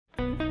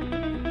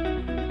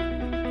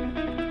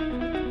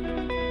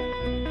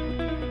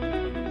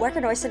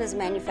Wacker is a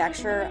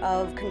manufacturer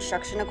of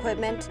construction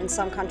equipment. In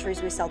some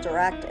countries we sell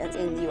direct, and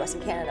in the US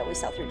and Canada we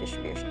sell through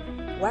distribution.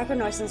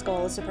 Wacker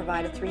goal is to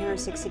provide a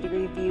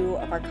 360-degree view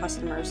of our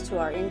customers to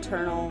our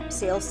internal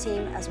sales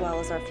team as well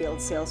as our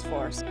field sales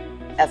force.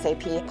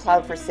 SAP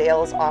Cloud for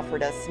Sales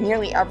offered us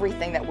nearly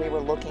everything that we were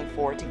looking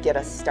for to get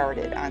us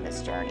started on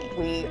this journey.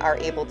 We are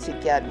able to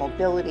get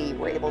mobility,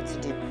 we're able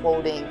to do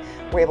quoting,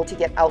 we're able to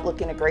get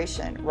Outlook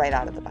integration right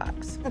out of the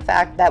box. The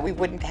fact that we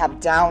wouldn't have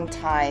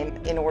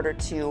downtime in order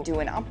to do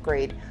an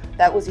upgrade,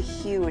 that was a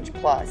huge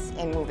plus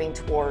in moving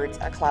towards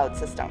a cloud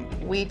system.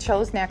 We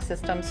chose NAC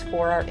Systems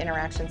for our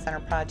Interaction Center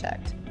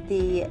project.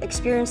 The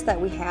experience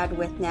that we had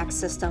with NAC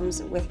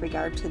Systems with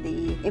regard to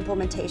the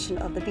implementation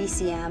of the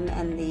BCM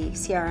and the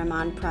CRM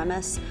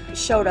on-premise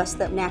showed us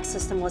that NAC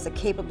System was a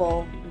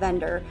capable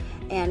vendor,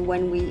 and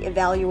when we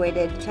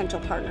evaluated potential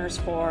partners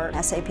for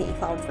SAP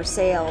Cloud for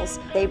Sales,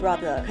 they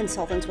brought the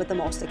consultants with the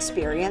most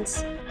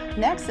experience.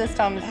 NAC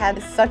Systems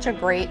had such a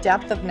great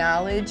depth of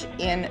knowledge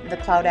in the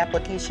cloud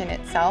application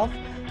itself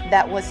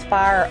that was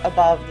far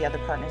above the other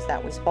partners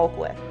that we spoke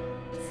with.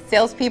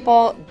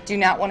 Salespeople do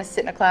not want to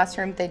sit in a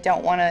classroom. They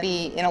don't want to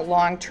be in a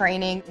long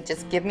training.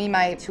 Just give me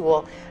my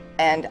tool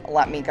and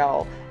let me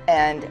go.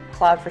 And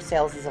Cloud for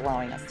Sales is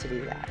allowing us to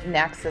do that.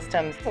 NAC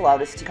Systems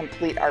allowed us to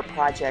complete our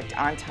project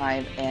on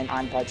time and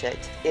on budget.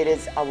 It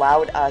has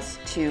allowed us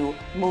to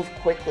move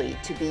quickly,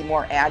 to be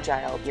more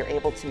agile. You're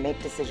able to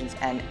make decisions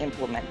and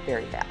implement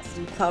very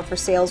fast. Cloud for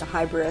Sales,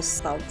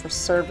 Hybris, Cloud for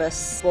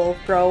Service will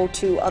grow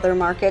to other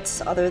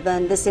markets other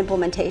than this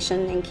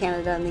implementation in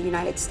Canada and the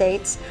United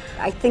States.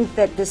 I think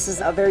that this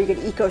is a very good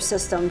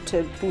ecosystem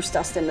to boost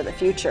us into the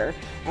future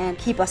and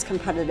keep us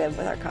competitive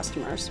with our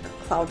customers.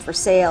 Cloud for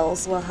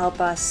Sales will help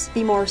us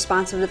be more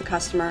responsive to the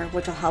customer,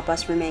 which will help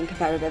us remain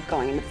competitive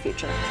going into the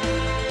future.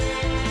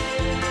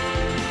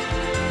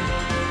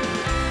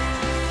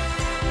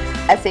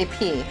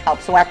 SAP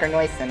helps Wacker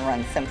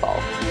run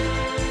simple.